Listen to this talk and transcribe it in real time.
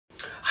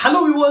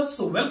Hello viewers,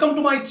 welcome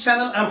to my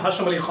channel. I'm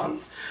Hasham Ali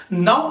Khan.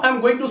 Now I'm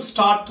going to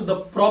start the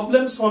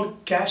problems on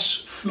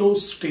cash flow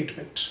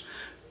statement.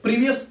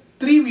 Previous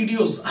 3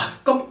 videos I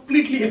have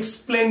completely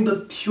explained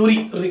the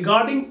theory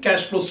regarding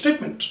cash flow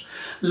statement.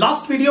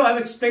 Last video I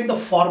have explained the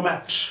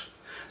format.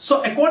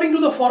 So according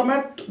to the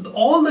format,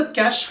 all the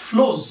cash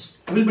flows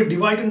will be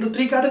divided into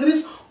 3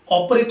 categories: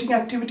 operating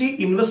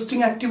activity,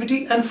 investing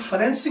activity and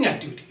financing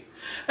activity.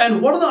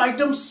 And what are the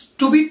items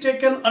to be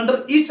taken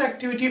under each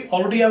activity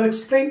already I have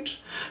explained.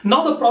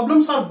 Now the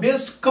problems are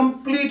based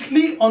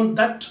completely on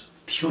that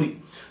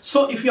theory.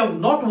 So if you have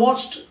not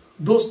watched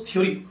those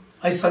theory,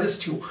 I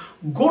suggest you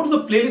go to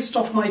the playlist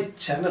of my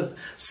channel,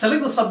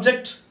 select the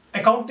subject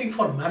accounting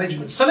for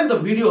management, select the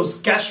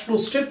videos cash flow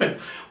statement,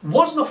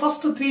 watch the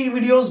first 3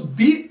 videos,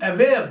 be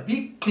aware,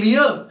 be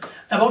clear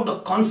about the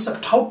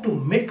concept, how to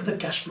make the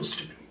cash flow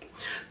statement.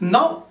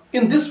 Now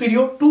in this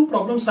video, 2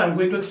 problems I am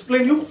going to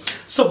explain you.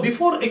 So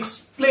before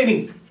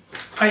explaining,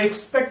 I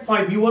expect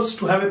my viewers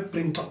to have a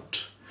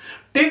printout.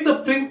 Take the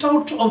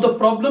printout of the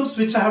problems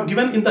which I have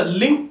given in the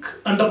link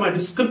under my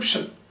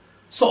description.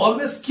 So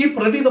always keep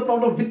ready the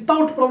problem.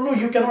 Without problem,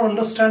 you cannot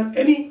understand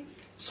any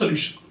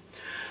solution.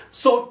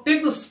 So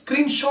take the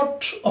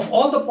screenshot of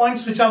all the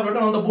points which I have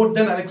written on the board,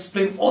 then I'll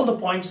explain all the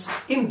points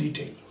in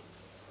detail.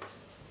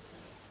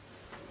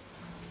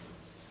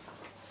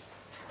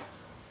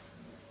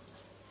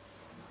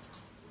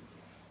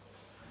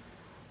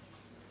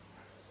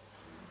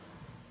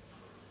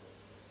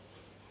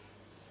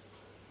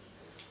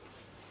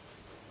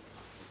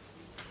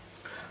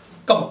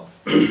 Come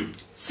on,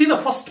 see the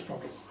first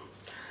problem.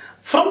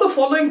 From the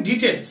following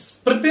details,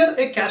 prepare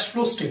a cash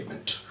flow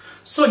statement.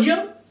 So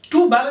here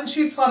 2 balance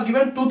sheets are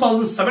given,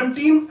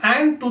 2017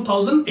 and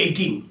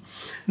 2018.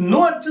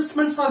 No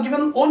adjustments are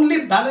given,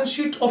 only balance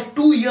sheet of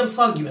 2 years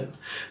are given.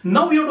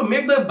 Now we have to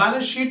make the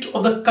balance sheet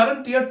of the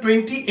current year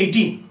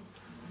 2018.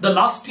 The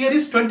last year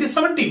is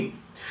 2017.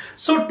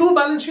 So 2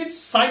 balance sheets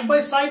side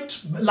by side,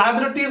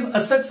 liabilities,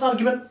 assets are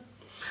given.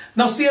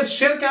 Now see here,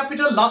 share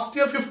capital last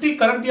year 50,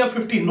 current year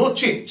 50, no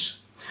change.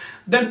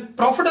 Then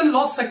profit and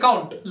loss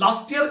account,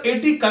 last year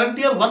 80, current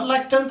year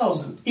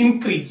 1,10,000,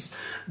 increase.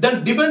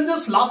 Then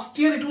debentures, last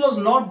year it was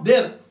not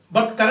there,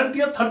 but current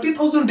year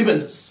 30,000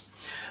 debentures.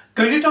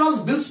 Creditors,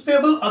 bills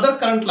payable, other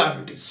current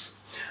liabilities.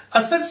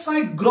 Asset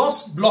side,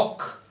 gross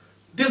block.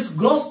 This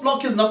gross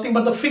block is nothing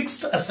but the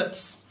fixed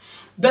assets.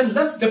 Then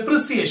less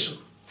depreciation.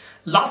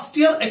 Last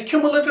year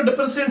accumulated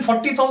depreciation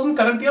 40,000,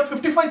 current year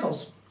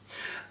 55,000.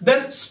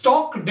 Then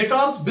stock,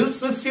 debtors,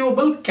 bills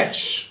receivable,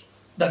 cash.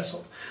 That's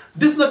all.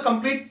 This is the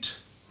complete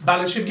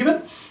balance sheet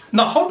given.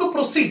 Now how to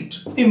proceed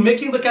in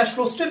making the cash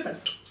flow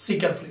statement? See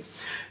carefully.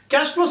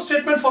 Cash flow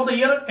statement for the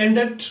year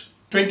ended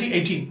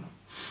 2018.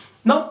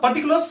 Now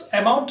particulars,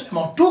 amount.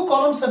 2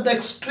 columns at the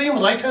extreme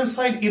right hand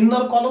side,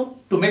 inner column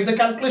to make the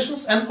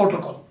calculations and outer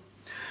column.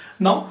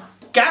 Now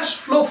cash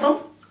flow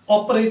from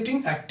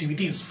operating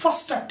activities.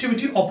 First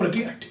activity,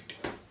 operating activity.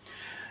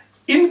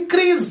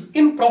 Increase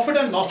in profit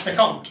and loss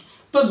account.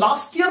 So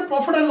last year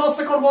profit and loss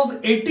account was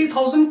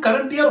 80,000,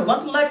 current year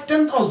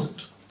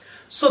 1,10,000.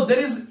 So there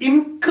is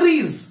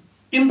increase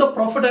in the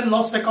profit and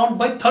loss account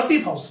by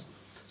 30,000.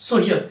 So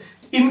here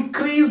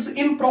increase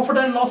in profit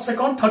and loss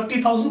account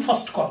 30,000,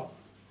 first column.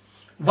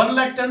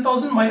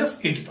 1,10,000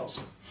 minus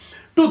 80,000.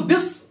 To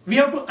this we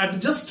have to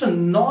adjust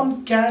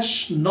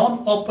non-cash,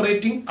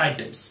 non-operating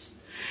items.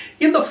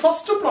 In the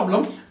first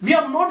problem we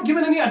have not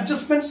given any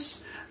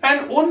adjustments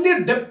and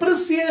only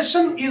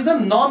depreciation is a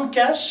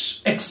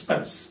non-cash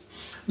expense.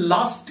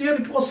 Last year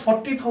it was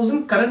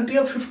 40,000, current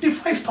year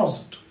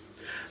 55,000.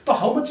 So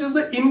how much is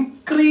the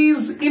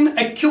increase in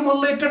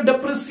accumulated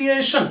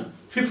depreciation?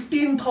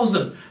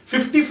 15,000.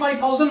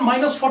 55,000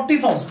 minus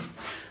 40,000.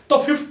 So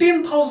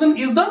 15,000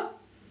 is the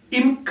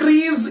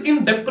increase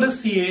in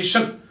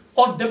depreciation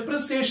or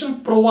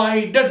depreciation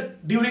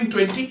provided during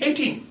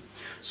 2018.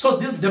 So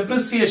this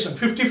depreciation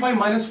 55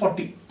 minus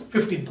 40,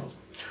 15,000.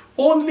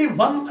 Only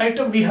one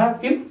item we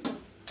have in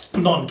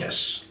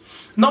non-cash.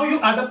 Now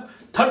you add up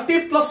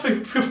 30 plus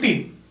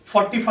 15,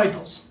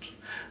 45,000.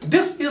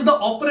 This is the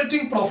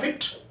operating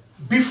profit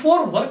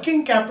before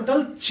working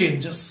capital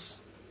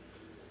changes.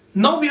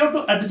 Now we have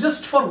to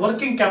adjust for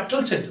working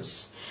capital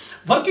changes.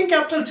 Working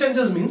capital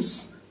changes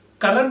means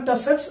current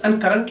assets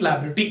and current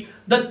liability.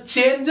 The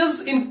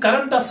changes in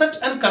current asset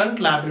and current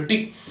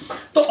liability.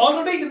 So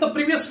already in the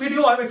previous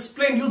video I have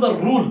explained you the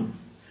rule.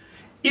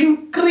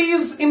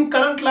 Increase in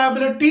current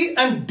liability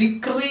and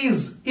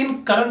decrease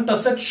in current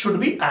asset should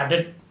be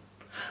added.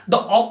 The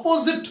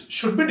opposite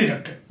should be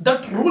deducted.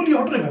 That rule you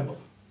have to remember.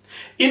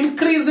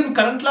 Increase in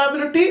current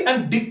liability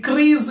and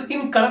decrease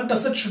in current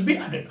asset should be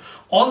added.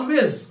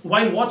 Always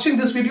while watching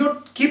this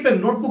video, keep a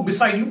notebook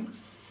beside you,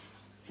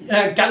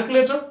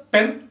 calculator,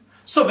 pen.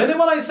 So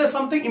whenever I say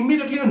something,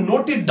 immediately you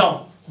note it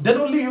down. Then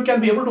only you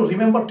can be able to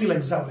remember till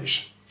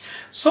examination.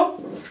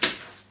 So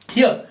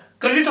here,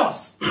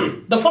 creditors.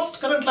 The first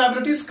current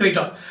liability is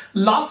creditor.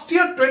 Last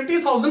year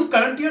 20,000,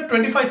 current year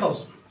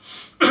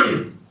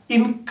 25,000.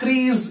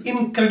 Increase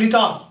in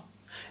creditor,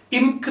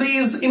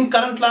 increase in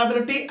current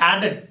liability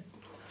added.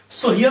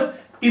 So here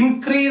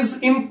increase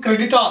in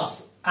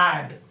creditors,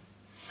 add.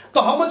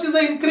 So how much is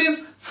the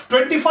increase?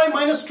 25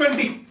 minus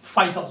 20,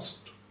 5,000.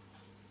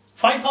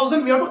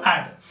 5,000 we have to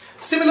add.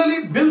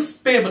 Similarly, bills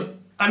payable,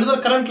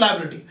 another current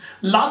liability.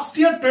 Last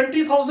year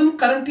 20,000,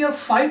 current year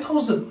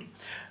 5,000.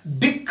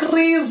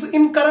 Decrease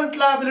in current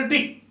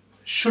liability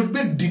should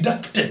be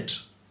deducted.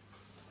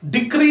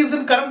 Decrease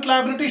in current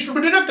liability should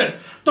be deducted.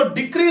 So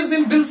decrease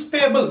in bills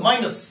payable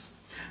minus.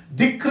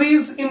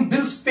 Decrease in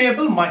bills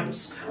payable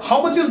minus.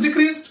 How much is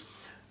decreased?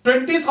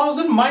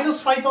 20,000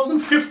 minus 5,000,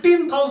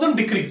 15,000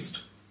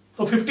 decreased.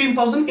 So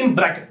 15,000 in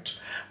bracket.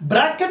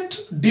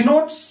 Bracket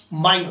denotes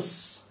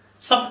minus,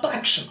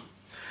 subtraction.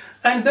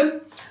 And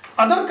then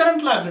other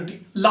current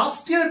liability.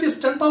 Last year it is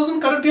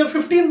 10,000, current year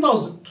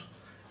 15,000.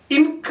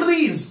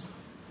 Increase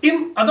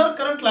in other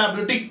current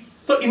liability.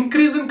 So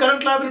increase in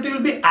current liability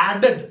will be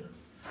added.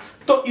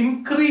 So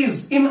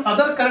increase in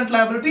other current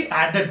liability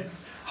added.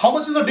 How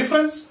much is the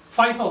difference?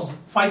 5,000.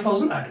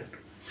 5,000 added.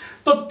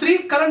 So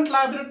three current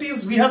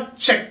liabilities we have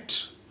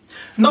checked.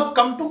 Now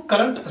come to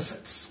current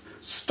assets.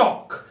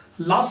 Stock.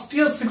 Last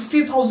year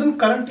 60,000,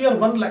 current year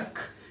 1 lakh.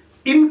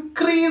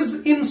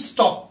 Increase in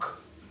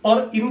stock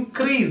or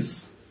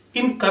increase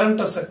in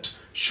current asset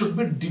should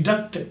be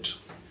deducted.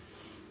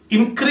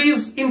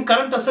 Increase in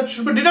current asset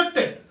should be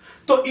deducted.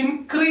 So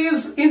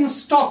increase in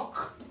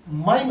stock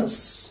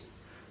minus.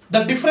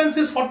 The difference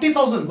is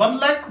 40,000. 1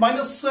 lakh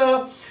minus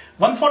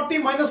 140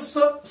 minus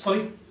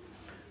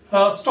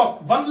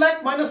stock. 1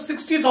 lakh minus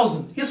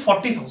 60,000 is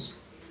 40,000.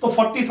 So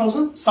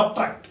 40,000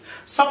 subtract.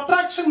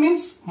 Subtraction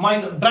means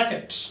minus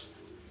bracket.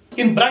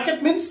 In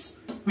bracket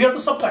means we have to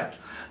subtract.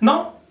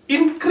 Now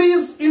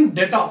increase in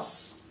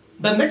debtors.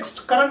 The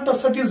next current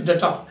asset is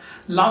debtor.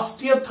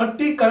 Last year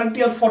 30, current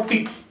year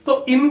 40.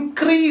 So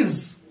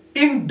increase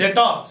in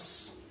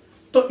debtors.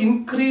 So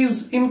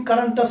increase in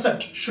current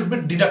asset should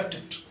be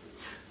deducted.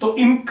 So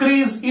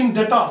increase in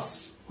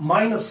debtors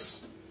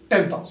minus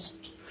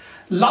 10,000.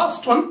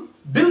 Last one,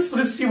 bills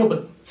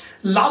receivable.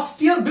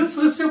 Last year bills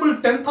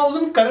receivable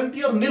 10,000, current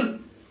year nil.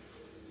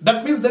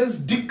 That means there is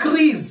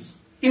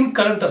decrease in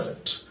current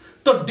asset.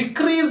 So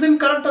decrease in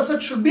current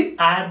asset should be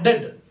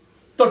added.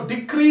 So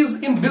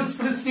decrease in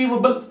bills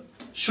receivable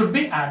should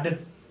be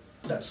added.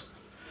 That's all.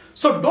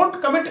 So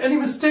don't commit any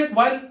mistake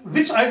while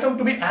which item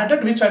to be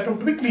added, which item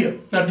to be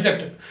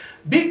deducted.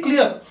 Be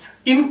clear.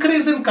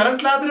 Increase in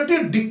current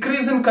liability,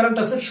 decrease in current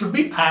asset should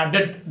be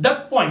added.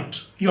 That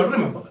point you have to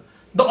remember.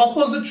 The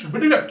opposite should be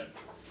deducted.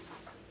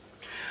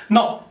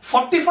 Now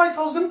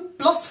 45,000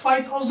 plus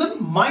 5,000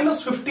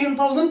 minus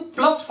 15,000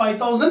 plus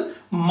 5,000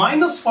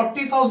 minus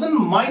 40,000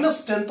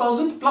 minus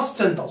 10,000 plus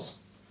 10,000.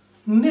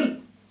 Nil.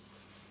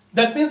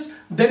 That means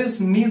there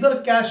is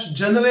neither cash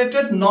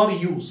generated nor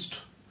used.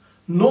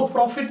 No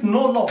profit,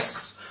 no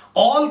loss.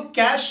 All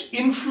cash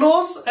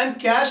inflows and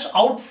cash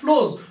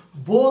outflows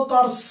both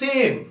are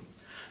same.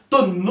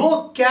 So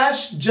no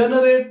cash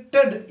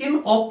generated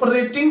in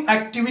operating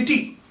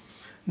activity.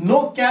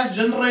 No cash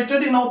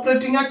generated in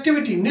operating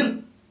activity, nil.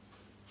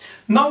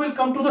 Now we'll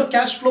come to the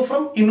cash flow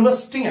from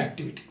investing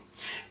activity.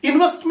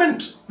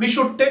 Investment, we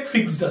should take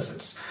fixed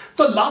assets.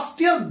 So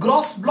last year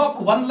gross block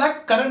 1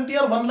 lakh, current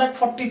year 1 lakh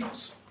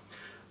 40,000.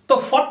 So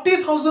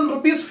 40,000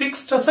 rupees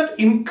fixed asset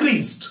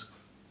increased.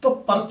 So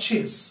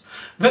purchase.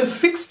 When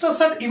fixed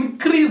asset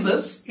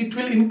increases, it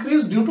will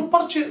increase due to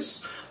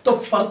purchase. So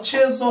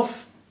purchase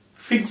of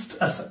fixed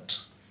asset.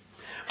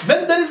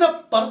 When there is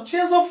a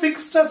purchase of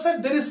fixed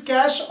asset, there is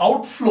cash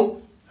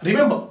outflow.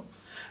 Remember,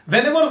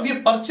 whenever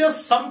we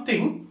purchase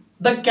something,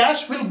 the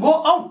cash will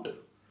go out.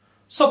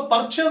 So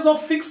purchase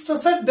of fixed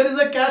asset, there is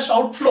a cash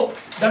outflow.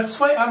 That's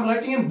why I am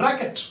writing in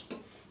bracket.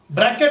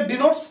 Bracket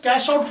denotes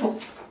cash outflow.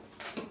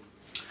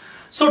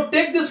 So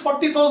take this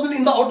 40,000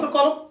 in the outer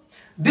column.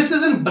 This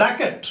is in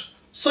bracket.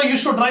 So you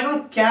should write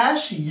on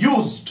cash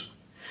used.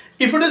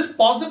 If it is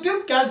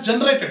positive, cash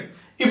generated.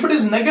 If it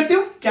is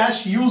negative,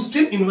 cash used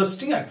in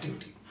investing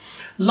activity.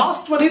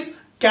 Last one is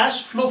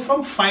cash flow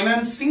from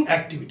financing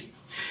activity.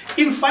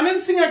 In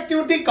financing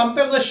activity,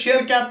 compare the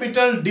share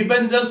capital,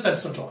 debentures,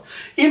 etc.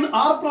 In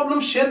our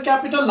problem, share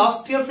capital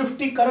last year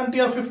 50, current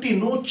year 50,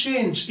 no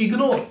change,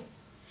 ignore.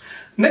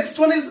 Next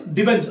one is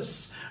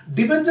debentures.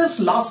 Debentures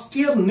last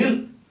year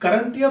nil,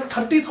 current year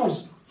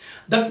 30,000.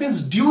 That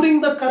means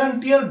during the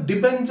current year,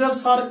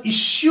 debentures are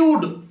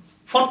issued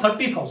for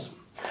 30,000.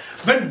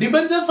 When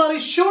debentures are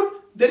issued,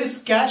 there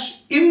is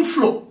cash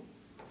inflow.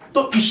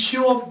 So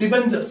issue of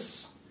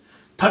debentures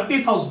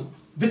 30,000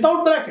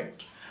 without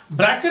bracket.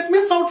 Bracket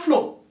means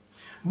outflow.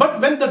 But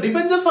when the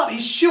debentures are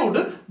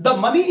issued, the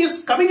money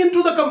is coming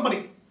into the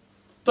company.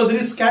 So there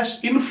is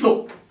cash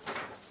inflow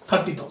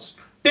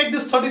 30,000. Take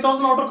this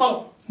 30,000 outer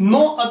column.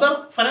 No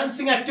other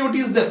financing activity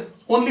is there.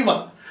 Only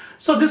one.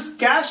 So this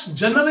cash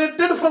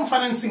generated from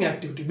financing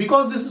activity,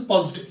 because this is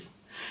positive.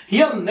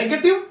 Here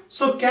negative,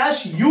 so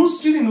cash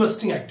used in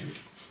investing activity.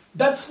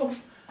 That's all.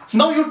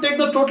 Now you take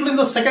the total in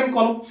the second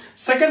column.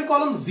 Second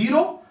column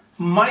 0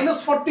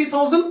 minus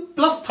 40,000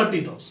 plus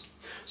 30,000.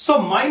 So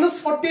minus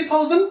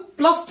 40,000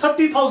 plus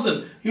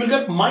 30,000, you will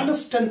get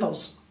minus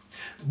 10,000.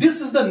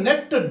 This is the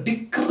net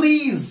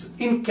decrease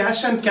in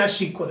cash and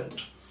cash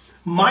equivalent.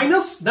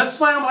 Minus, that's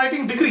why I'm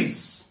writing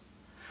decrease.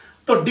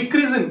 So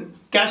decrease in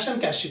cash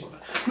and cash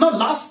equivalent. Now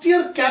last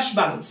year cash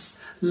balance.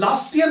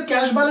 Last year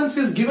cash balance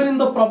is given in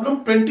the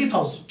problem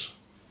 20,000.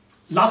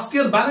 Last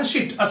year balance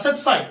sheet, asset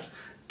side,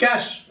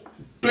 cash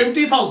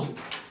 20,000.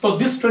 So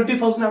this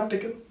 20,000 I have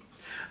taken.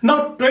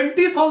 Now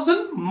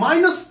 20,000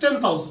 minus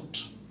 10,000.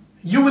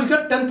 You will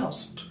get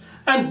 10,000.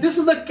 And this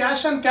is the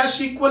cash and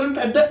cash equivalent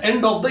at the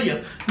end of the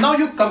year. Now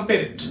you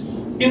compare it.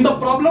 In the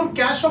problem,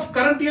 cash of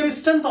current year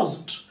is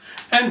 10,000.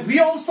 And we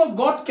also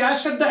got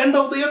cash at the end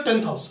of the year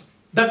 10,000.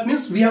 That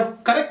means we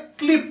have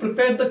correctly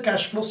prepared the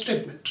cash flow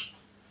statement.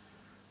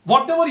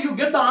 Whatever you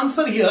get the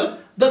answer here,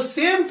 the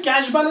same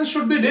cash balance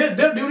should be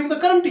there during the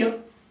current year.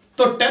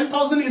 So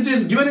 10,000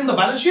 is given in the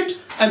balance sheet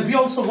and we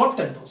also got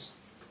 10,000.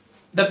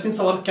 That means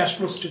our cash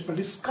flow statement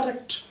is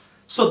correct.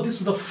 So this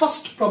is the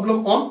first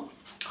problem on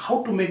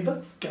how to make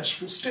the cash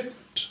flow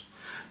statement.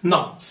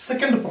 Now,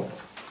 second problem.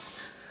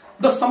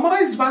 The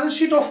summarized balance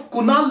sheet of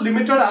Kunal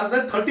Limited as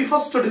at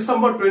 31st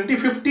December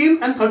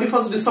 2015 and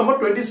 31st December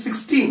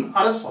 2016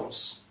 are as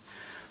follows.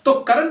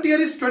 So current year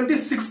is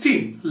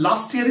 2016,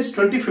 last year is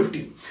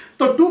 2015.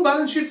 So two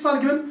balance sheets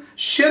are given.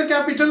 Share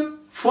capital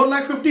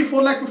 4,50,000,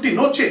 4,50,000,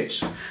 no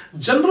change.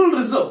 General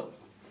reserve,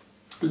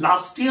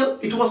 last year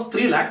it was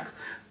 3 lakh.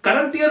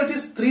 Current year it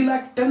is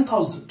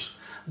 3,10,000.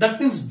 That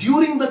means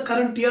during the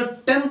current year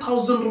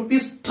 10,000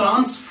 rupees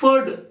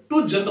transferred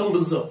to general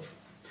reserve.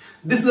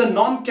 This is a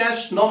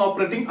non-cash,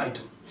 non-operating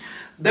item.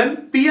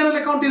 Then P&L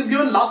account is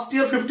given last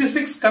year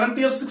 56, current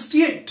year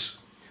 68.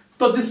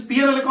 So this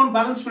P&L account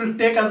balance will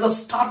take as a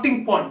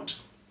starting point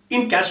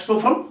in cash flow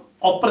from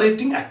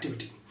operating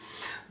activity.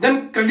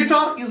 Then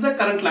creditor is a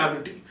current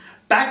liability.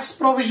 Tax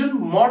provision,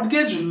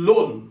 mortgage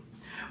loan.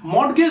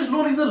 Mortgage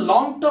loan is a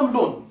long-term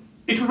loan.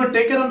 It will be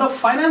taken under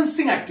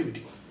financing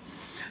activity.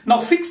 Now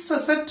fixed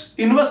asset,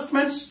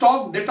 investment,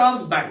 stock,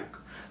 debtors, bank.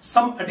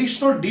 Some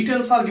additional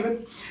details are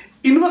given.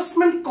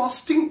 Investment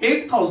costing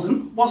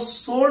 8,000 was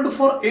sold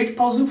for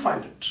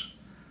 8,500.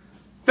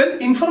 When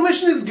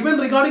information is given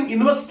regarding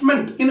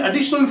investment in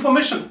additional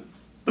information,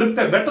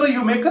 better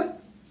you make an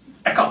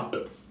account,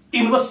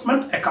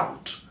 investment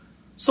account.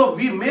 So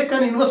we make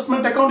an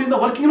investment account in the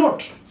working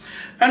note.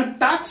 And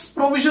tax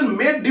provision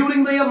made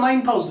during the year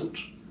 9,000.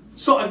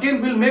 So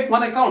again we'll make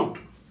one account,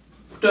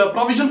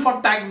 provision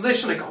for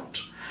taxation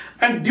account.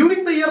 And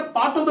during the year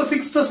part of the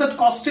fixed asset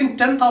costing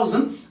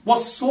 10,000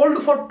 was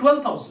sold for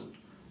 12,000.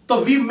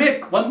 So we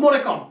make one more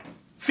account,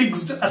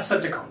 fixed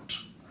asset account.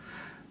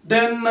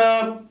 Then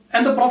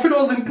and the profit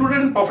was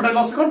included in profit and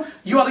loss account.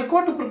 You are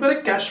required to prepare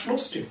a cash flow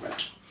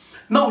statement.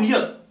 Now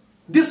here,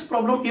 this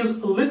problem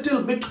is a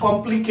little bit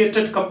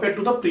complicated compared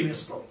to the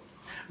previous problem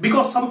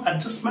because some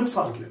adjustments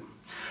are given.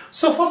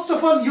 So first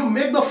of all, you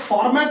make the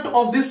format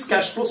of this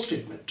cash flow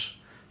statement.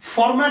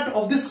 Format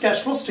of this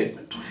cash flow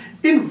statement.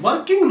 In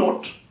working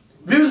note,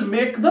 we will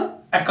make the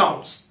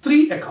accounts,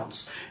 3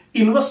 accounts.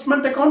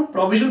 Investment account,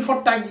 provision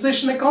for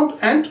taxation account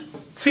and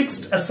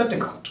fixed asset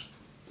account.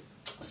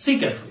 See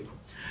carefully.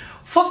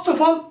 First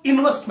of all,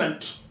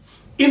 investment.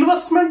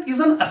 Investment is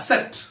an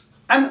asset.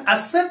 An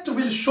asset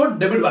will show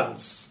debit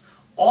balance.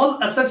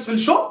 All assets will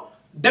show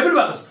debit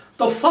balance.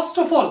 So first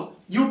of all,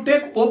 you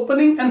take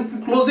opening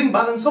and closing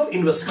balance of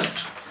investment.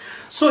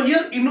 So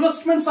here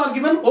investments are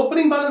given,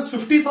 opening balance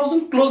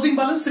 50,000, closing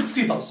balance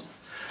 60,000.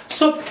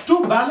 So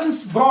to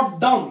balance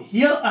brought down,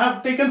 here I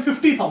have taken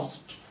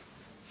 50,000.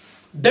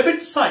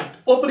 Debit side,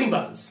 opening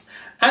balance.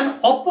 And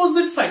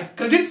opposite side,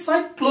 credit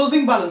side,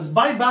 closing balance.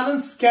 By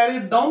balance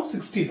carried down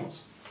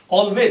 60,000.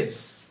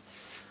 Always.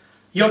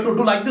 You have to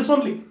do like this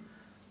only.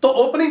 So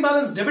opening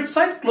balance debit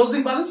side,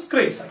 closing balance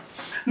credit side.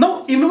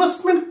 Now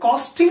investment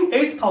costing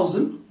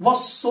 8,000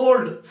 was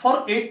sold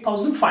for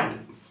 8,500.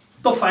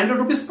 So 500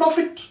 rupees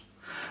profit.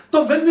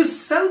 So when we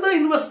sell the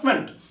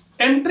investment,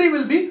 entry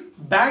will be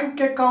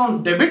bank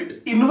account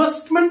debit,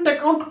 investment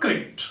account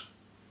credit.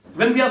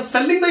 When we are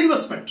selling the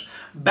investment,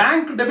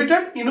 bank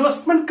debited,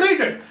 investment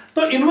credited.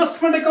 So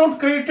investment account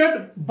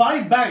credited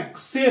by bank,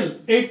 sale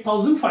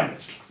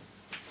 8,500.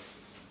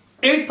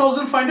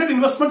 8,500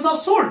 investments are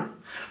sold.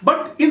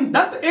 But in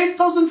that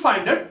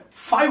 8,500,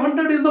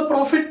 500 is the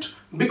profit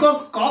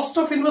because cost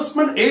of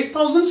investment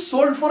 8,000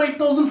 sold for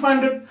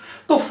 8,500.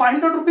 So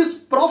 500 rupees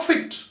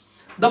profit.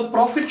 The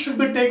profit should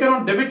be taken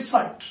on debit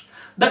side.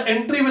 The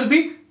entry will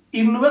be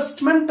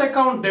investment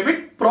account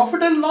debit,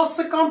 profit and loss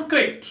account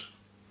credit.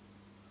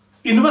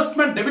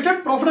 Investment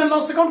debited, profit and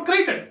loss account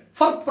credited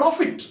for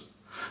profit.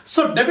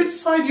 So debit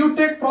side you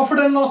take profit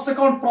and loss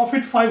account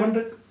profit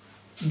 500.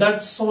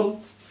 That's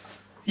all.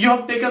 You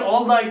have taken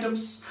all the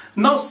items.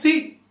 Now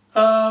see,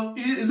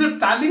 is it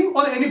tallying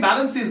or any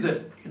balance is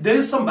there? There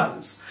is some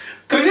balance.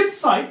 Credit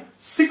side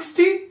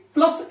 60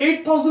 plus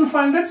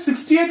 8,500,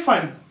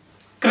 68,500.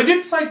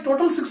 Credit side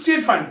total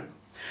 68,500.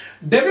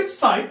 Debit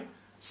side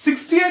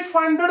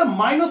 68,500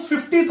 minus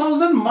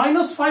 50,000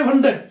 minus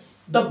 500.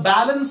 The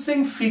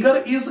balancing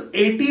figure is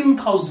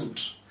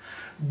 18,000.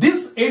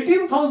 This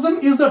 18,000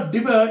 is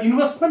the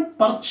investment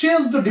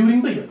purchased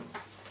during the year.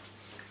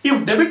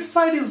 If debit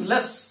side is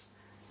less,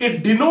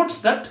 it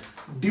denotes that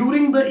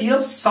during the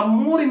year some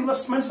more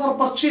investments are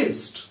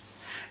purchased.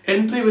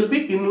 Entry will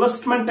be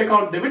investment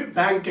account debit,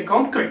 bank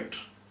account credit.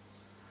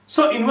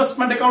 So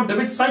investment account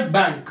debit side,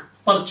 bank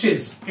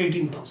purchase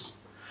 18,000.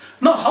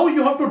 Now how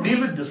you have to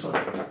deal with this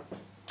one?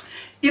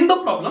 In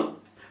the problem,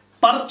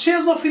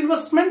 purchase of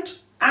investment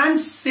and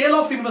sale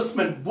of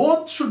investment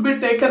both should be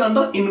taken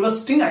under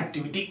investing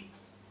activity.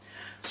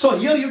 So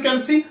here you can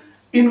see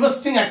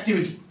investing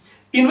activity.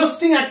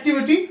 Investing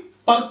activity,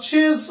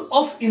 purchase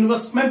of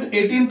investment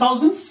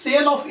 18,000,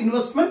 sale of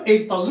investment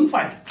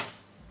 8,500.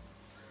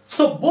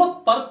 So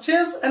both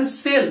purchase and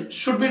sale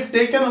should be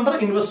taken under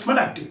investment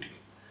activity.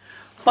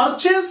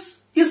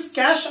 Purchase is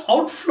cash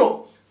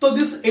outflow, so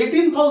this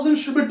 18,000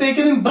 should be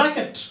taken in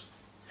bracket.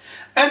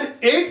 And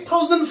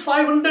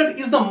 8,500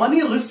 is the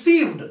money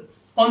received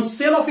on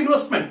sale of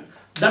investment,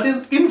 that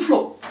is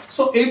inflow.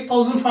 So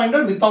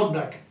 8,500 without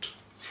bracket.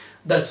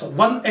 That's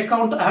one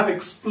account I have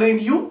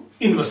explained you,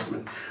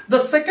 investment. The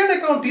second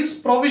account is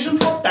provision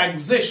for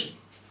taxation.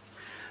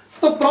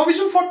 The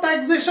provision for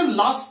taxation,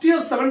 last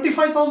year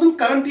 75,000,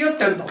 current year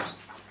 10,000.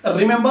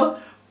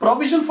 Remember,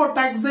 provision for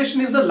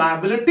taxation is a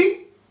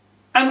liability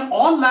and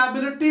all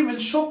liability will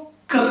show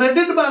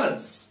credit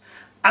balance.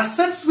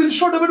 Assets will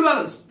show debit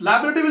balance.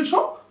 Liability will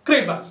show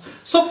credit balance.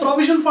 So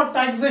provision for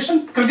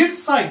taxation, credit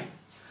side,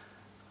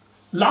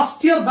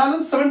 last year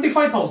balance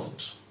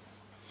 75,000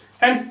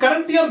 and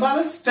current year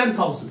balance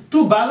 10,000.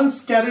 To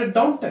balance carried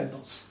down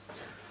 10,000.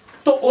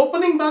 So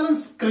opening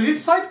balance credit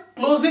side,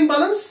 closing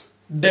balance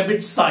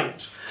debit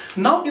side.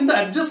 Now in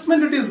the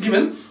adjustment it is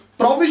given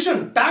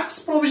provision, tax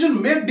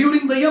provision made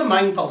during the year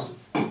 9,000.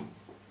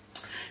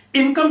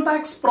 Income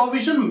tax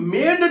provision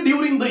made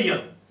during the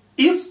year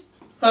is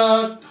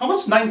how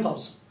much?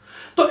 9,000.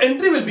 So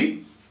entry will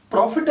be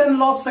profit and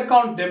loss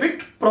account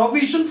debit,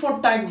 provision for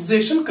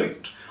taxation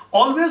credit.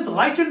 Always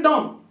write it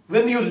down.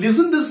 When you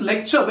listen this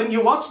lecture, when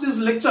you watch this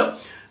lecture,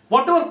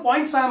 whatever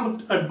points I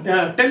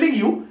am telling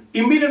you,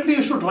 immediately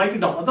you should write it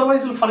down.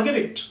 Otherwise you will forget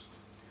it.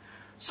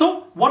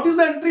 So what is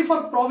the entry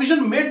for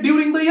provision made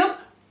during the year?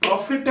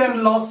 Profit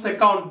and loss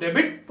account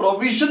debit,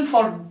 provision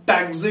for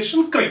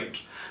taxation credit.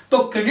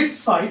 So credit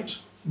side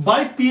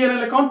by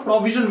P&L account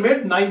provision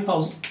made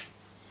 9,000.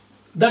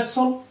 That's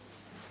all.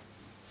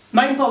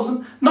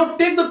 9,000. Now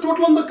take the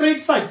total on the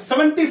credit side.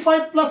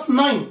 75 plus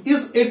 9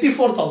 is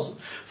 84,000.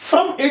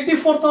 From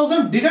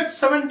 84,000 deduct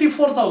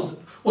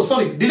 74,000. Oh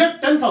sorry,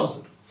 deduct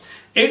 10,000.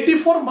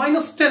 84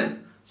 minus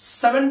 10.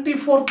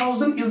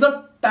 74,000 is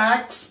the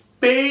tax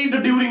paid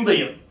during the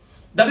year.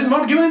 That is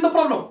not given in the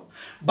problem.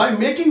 By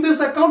making this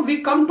account,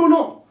 we come to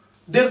know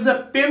there is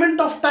a payment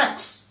of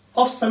tax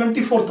of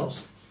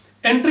 74,000.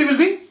 Entry will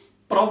be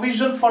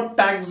provision for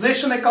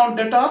taxation account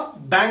debtor,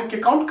 bank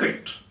account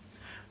credit.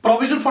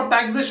 Provision for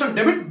taxation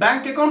debit,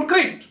 bank account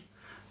credit.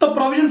 The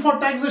provision for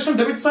taxation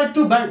debit side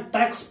to bank,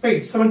 tax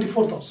paid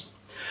 74,000.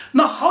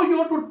 Now how you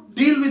have to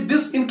deal with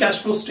this in cash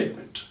flow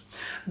statement?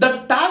 The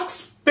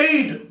tax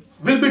paid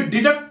will be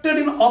deducted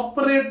in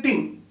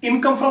operating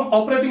income from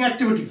operating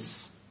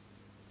activities.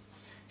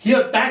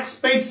 Here tax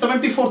paid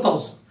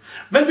 74,000.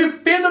 When we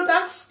pay the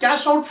tax,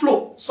 cash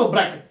outflow, so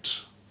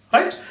bracket,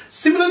 right?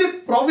 Similarly,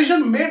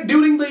 provision made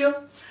during the year.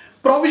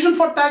 Provision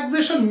for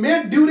taxation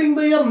made during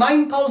the year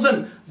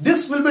 9,000.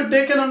 This will be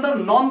taken under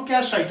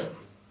non-cash item.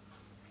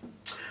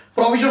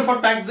 Provision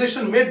for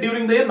taxation made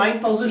during the year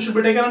 9,000 should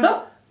be taken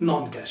under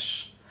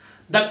non-cash.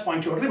 That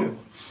point you will remember.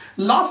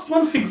 Last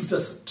one, fixed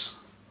asset.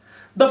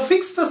 The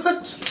fixed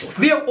asset,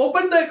 we have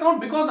opened the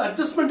account because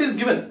adjustment is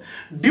given.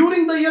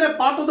 During the year, a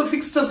part of the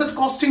fixed asset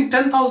costing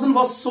 10,000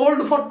 was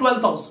sold for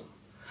 12,000.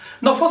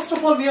 Now, first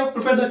of all, we have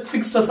prepared the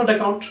fixed asset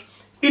account.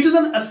 It is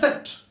an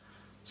asset,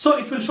 so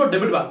it will show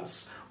debit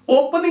balance.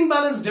 Opening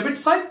balance debit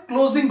side,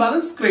 closing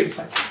balance credit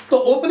side.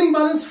 So opening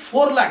balance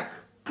 4 lakh,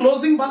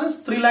 closing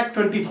balance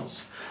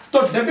 3,20,000.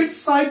 So debit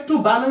side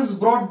to balance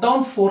brought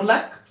down 4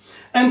 lakh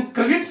and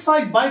credit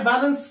side by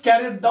balance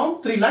carried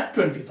down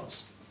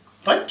 3,20,000.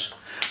 Right?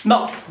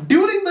 Now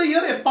during the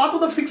year, a part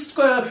of the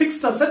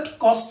fixed asset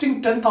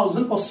costing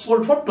 10,000 was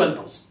sold for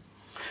 12,000.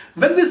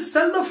 When we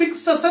sell the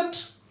fixed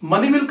asset,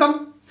 money will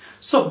come.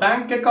 So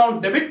bank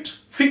account debit,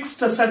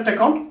 fixed asset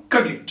account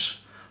credit.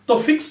 So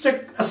fixed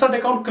asset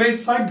account credit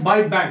side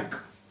by bank,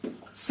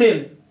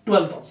 sale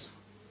 12,000.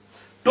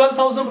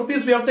 12,000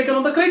 rupees we have taken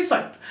on the credit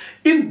side.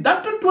 In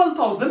that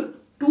 12,000,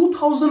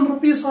 2,000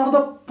 rupees are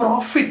the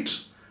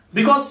profit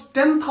because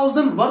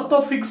 10,000 worth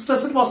of fixed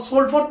asset was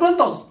sold for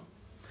 12,000.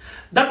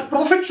 That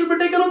profit should be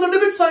taken on the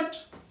debit side.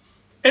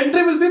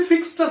 Entry will be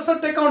fixed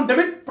asset account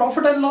debit,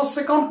 profit and loss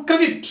account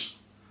credit.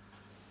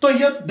 So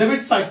here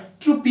debit side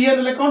to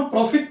P&L account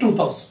profit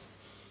 2,000.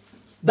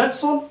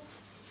 That's all.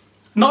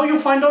 Now you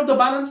find out the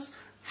balance.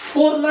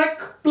 4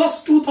 lakh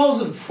plus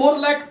 2,000. 4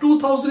 lakh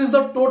 2,000 is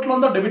the total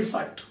on the debit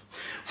side.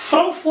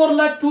 From 4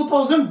 lakh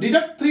 2,000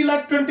 deduct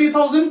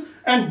 3,20,000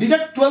 and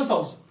deduct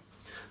 12,000.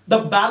 The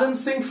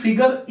balancing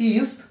figure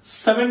is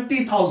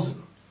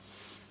 70,000.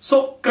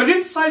 So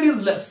credit side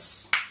is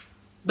less.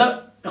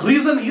 The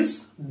reason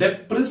is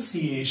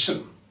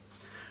depreciation.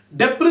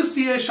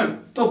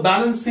 Depreciation, the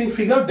balancing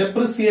figure,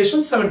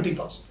 depreciation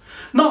 70,000.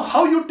 Now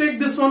how you take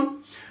this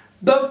one?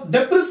 The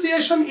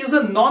depreciation is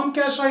a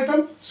non-cash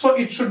item, so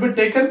it should be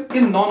taken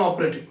in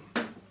non-operating.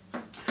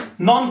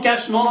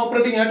 Non-cash,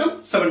 non-operating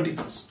item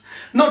 70,000.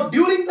 Now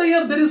during the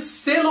year there is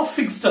sale of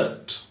fixed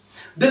asset.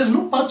 There is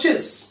no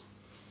purchase.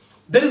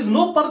 There is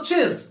no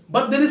purchase,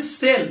 but there is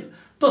sale.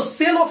 So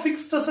sale of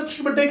fixed asset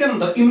should be taken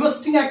under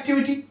investing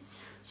activity.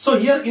 So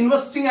here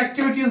investing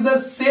activity is there,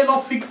 sale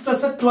of fixed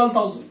asset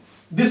 12,000.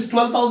 This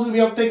 12,000 we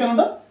have taken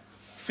under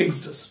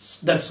fixed assets.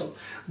 That's all.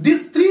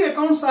 These three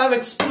accounts I have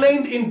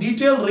explained in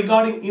detail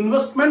regarding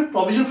investment,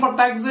 provision for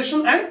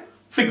taxation and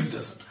fixed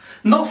asset.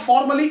 Now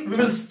formally we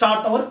will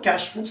start our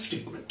cash flow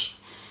statement.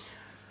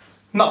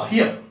 Now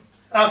here,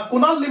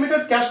 Kunal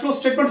Limited cash flow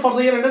statement for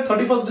the year ended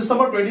 31st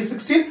December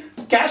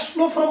 2016. Cash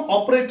flow from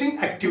operating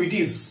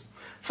activities.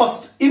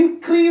 First,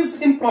 increase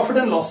in profit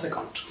and loss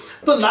account.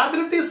 The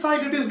liability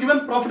side, it is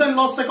given profit and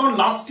loss account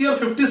last year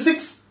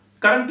 56,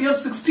 current year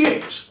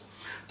 68.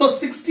 So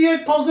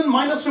 68,000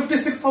 minus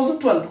 56,000,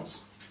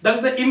 12,000. That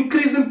is the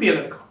increase in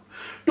P&L account.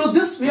 To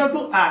this we have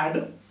to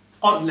add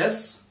or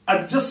less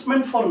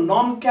adjustment for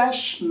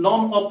non-cash,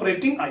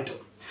 non-operating item.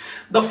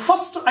 The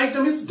first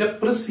item is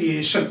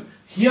depreciation.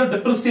 Here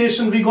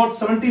depreciation we got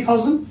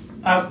 70,000.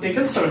 I have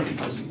taken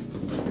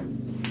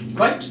 70,000.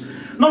 Right?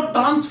 Now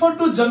transfer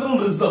to general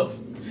reserve.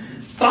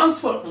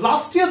 Transfer.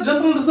 Last year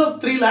general reserve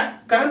 3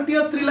 lakh. Current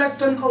year 3 lakh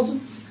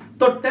 10,000.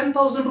 So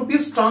 10,000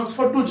 rupees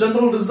transferred to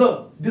general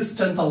reserve. This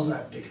 10,000 I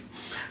have taken.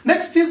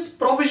 Next is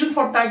provision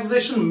for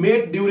taxation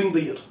made during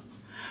the year.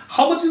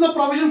 How much is the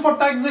provision for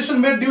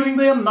taxation made during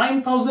the year?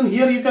 9,000.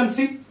 Here you can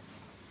see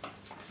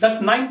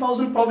that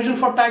 9,000 provision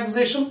for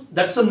taxation.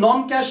 That's a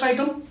non-cash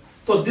item.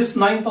 So this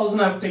 9,000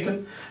 I have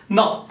taken.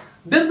 Now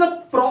there is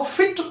a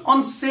profit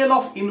on sale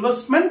of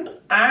investment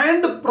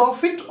and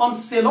profit on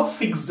sale of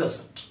fixed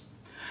asset.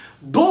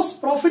 Those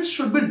profits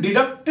should be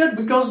deducted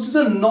because it is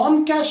a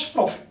non-cash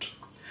profit.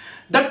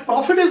 That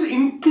profit is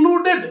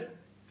included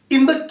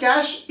in the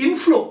cash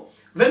inflow.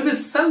 When we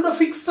sell the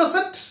fixed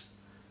asset,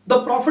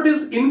 the profit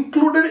is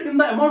included in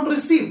the amount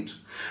received.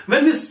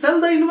 When we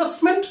sell the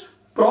investment,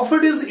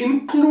 profit is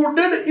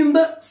included in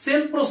the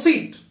sale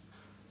proceed.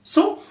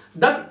 So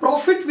that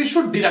profit we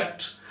should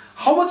deduct.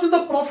 How much is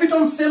the profit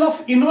on sale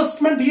of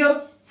investment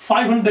here?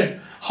 500.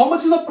 How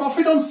much is the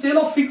profit on sale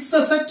of fixed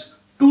asset?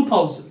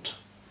 2,000.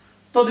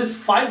 So this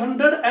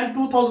 500 and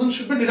 2,000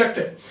 should be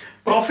deducted.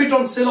 Profit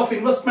on sale of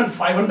investment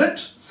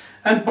 500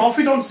 and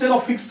profit on sale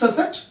of fixed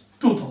asset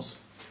 2,000.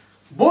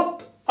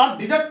 Both are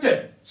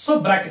deducted.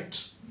 So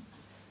bracket.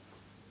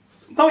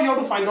 Now you have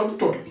to find out the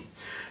total.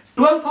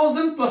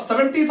 12,000 plus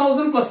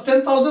 70,000 plus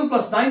 10,000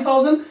 plus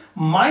 9,000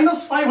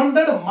 minus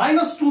 500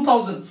 minus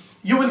 2,000.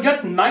 You will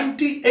get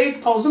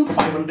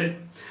 98,500.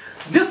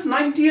 This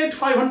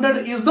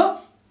 98,500 is the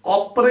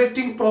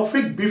operating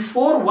profit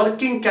before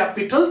working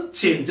capital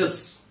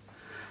changes.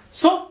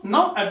 So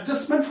now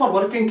adjustment for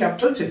working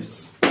capital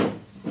changes.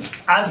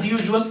 As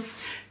usual,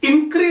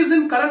 increase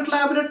in current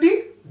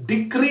liability,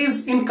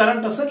 decrease in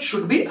current asset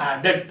should be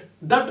added.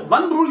 That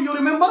one rule you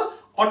remember,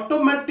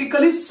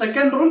 automatically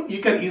second rule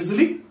you can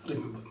easily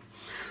remember.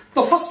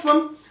 The first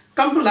one,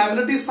 come to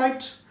liability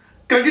side.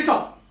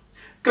 Creditor.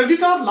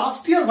 Creditor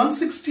last year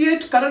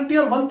 168, current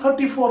year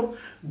 134.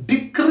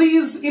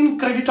 Decrease in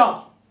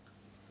creditor.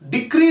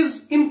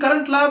 Decrease in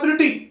current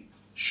liability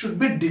should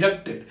be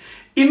deducted.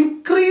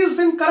 Increase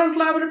in current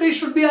liability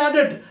should be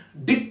added.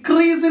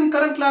 Decrease in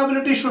current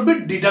liability should be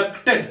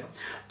deducted.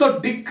 So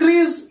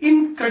decrease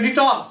in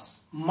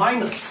creditors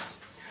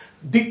minus.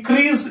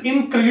 Decrease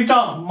in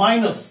creditor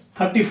minus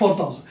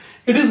 34,000.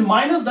 It is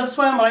minus, that's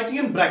why I am writing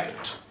in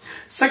bracket.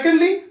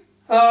 Secondly,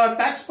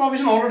 tax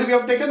provision already we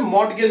have taken.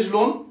 Mortgage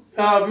loan,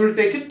 we will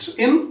take it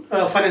in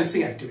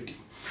financing activity.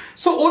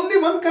 So only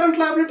one current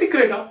liability,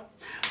 creditor.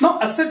 Now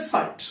asset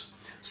side,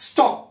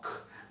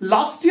 stock.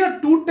 Last year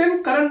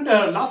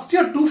 210, last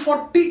year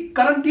 240,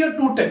 current year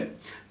 210.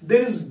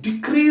 There is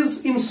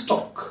decrease in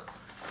stock.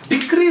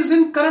 Decrease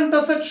in current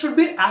asset should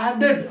be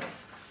added.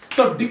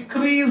 So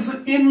decrease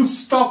in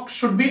stock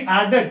should be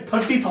added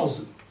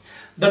 30,000.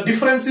 The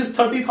difference is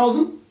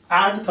 30,000.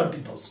 Add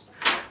 30,000.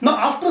 Now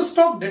after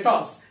stock,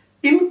 debtors.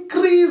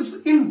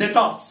 Increase in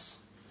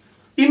debtors.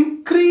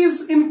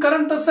 Increase in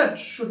current asset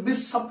should be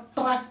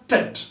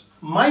subtracted.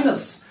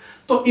 Minus.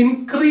 So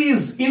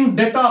increase in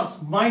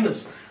debtors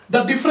minus.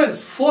 The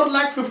difference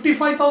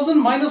 4,55,000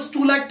 minus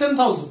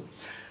 2,10,000.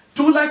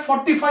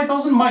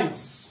 2,45,000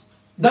 minus.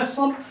 That's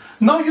all.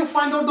 Now you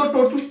find out the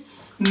total.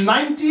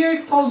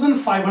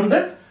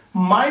 98,500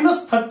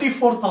 minus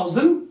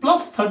 34,000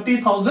 plus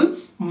 30,000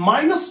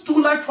 minus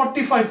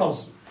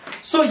 2,45,000.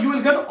 So you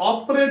will get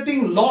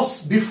operating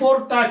loss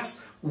before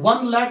tax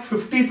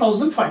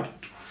 1,50,500.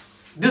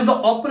 This is the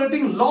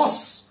operating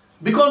loss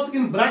because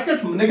in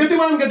bracket negative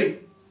I am getting.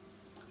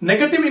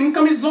 Negative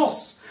income is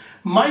loss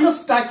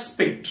minus tax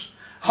paid.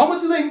 How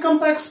much is the income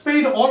tax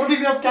paid? Already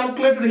we have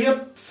calculated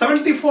here.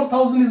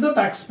 74,000 is the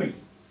tax paid.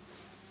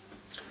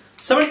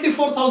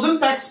 74,000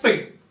 tax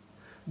paid.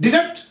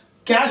 Deduct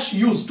cash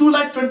used,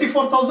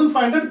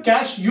 2,24,500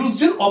 cash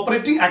used in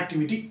operating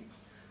activity.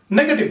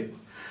 Negative.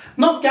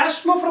 Now cash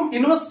flow from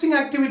investing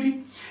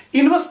activity.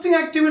 Investing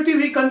activity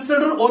we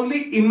consider only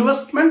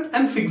investment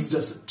and fixed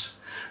asset.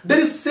 There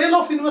is sale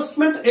of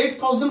investment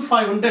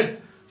 8,500.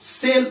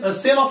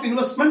 Sale of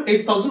investment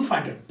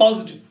 8,500.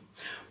 Positive.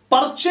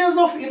 Purchase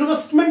of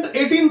investment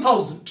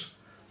 18,000.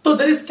 So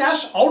there is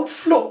cash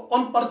outflow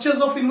on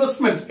purchase of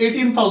investment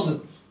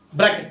 18,000.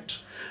 Bracket.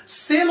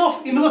 Sale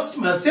of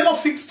investment, sale of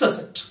fixed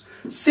asset.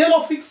 Sale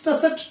of fixed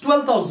asset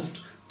 12,000.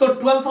 So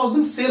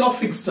 12,000 sale of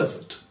fixed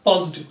asset.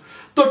 Positive.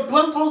 So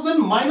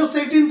 12,000 minus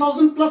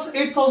 18,000 plus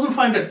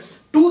 8,500.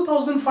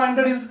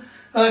 2,500 is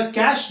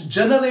cash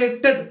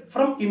generated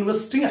from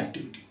investing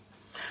activity.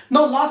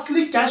 Now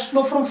lastly, cash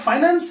flow from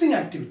financing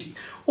activity.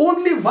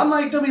 Only one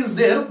item is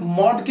there,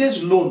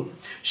 mortgage loan.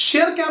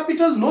 Share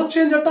capital, no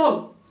change at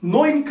all.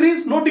 No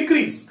increase, no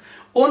decrease.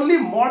 Only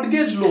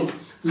mortgage loan.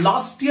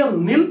 Last year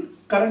nil,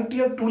 current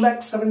year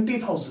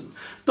 2,70,000.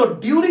 So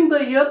during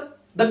the year,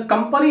 the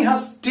company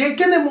has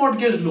taken a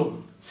mortgage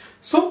loan.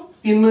 So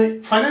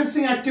in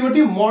financing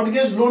activity,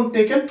 mortgage loan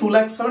taken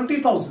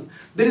 2,70,000.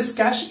 There is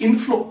cash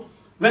inflow.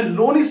 When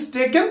loan is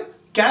taken,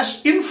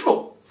 cash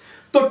inflow.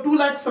 So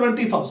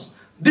 2,70,000.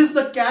 This is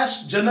the cash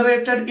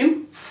generated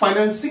in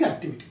financing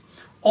activity.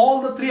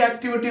 All the three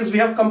activities we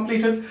have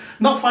completed.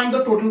 Now find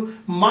the total.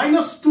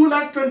 Minus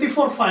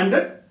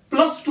 2,24,500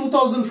 plus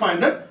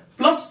 2,500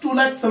 plus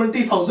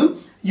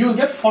 2,70,000. You will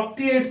get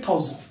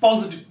 48,000.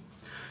 Positive.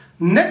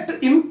 Net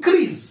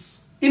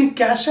increase in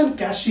cash and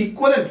cash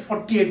equivalent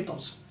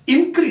 48,000.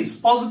 Increase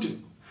positive.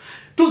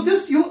 To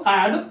this you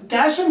add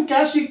cash and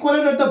cash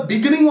equivalent at the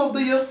beginning of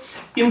the year.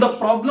 In the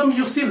problem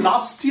you see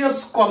last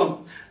year's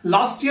column.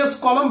 Last year's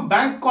column,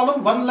 bank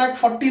column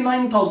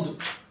 1,49,000.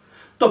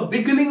 The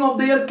beginning of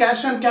the year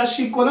cash and cash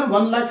equivalent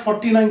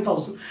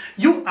 1,49,000.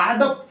 You add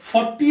up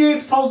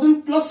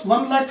 48,000 plus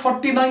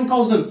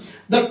 1,49,000.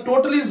 The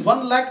total is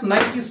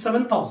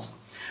 1,97,000.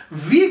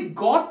 We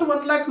got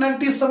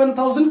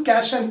 1,97,000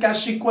 cash and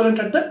cash equivalent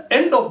at the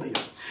end of the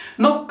year.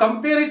 Now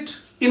compare it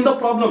in the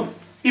problem.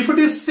 If it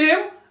is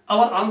same,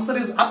 our answer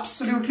is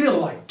absolutely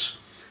right.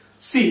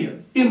 See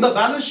here, in the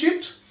balance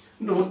sheet,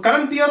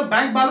 current year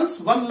bank balance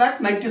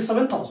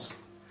 1,97,000.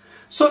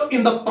 So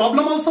in the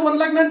problem also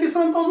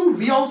 1,97,000,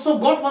 we also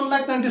got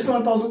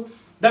 1,97,000.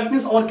 That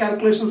means our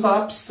calculations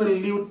are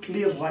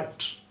absolutely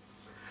right.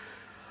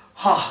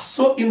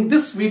 So in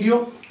this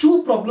video,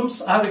 two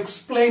problems I have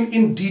explained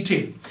in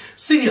detail.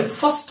 See here,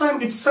 first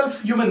time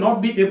itself you may not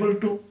be able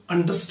to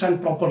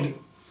understand properly.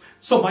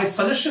 So my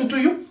suggestion to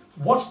you,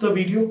 watch the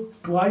video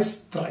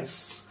twice,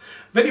 thrice.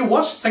 When you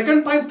watch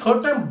second time,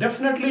 third time,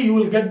 definitely you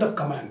will get the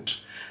command.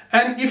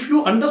 And if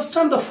you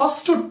understand the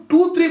first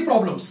two, three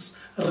problems,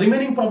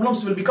 remaining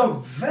problems will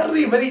become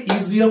very, very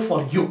easier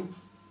for you.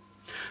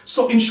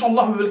 So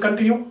inshallah, we will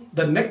continue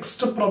the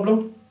next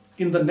problem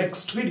in the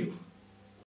next video.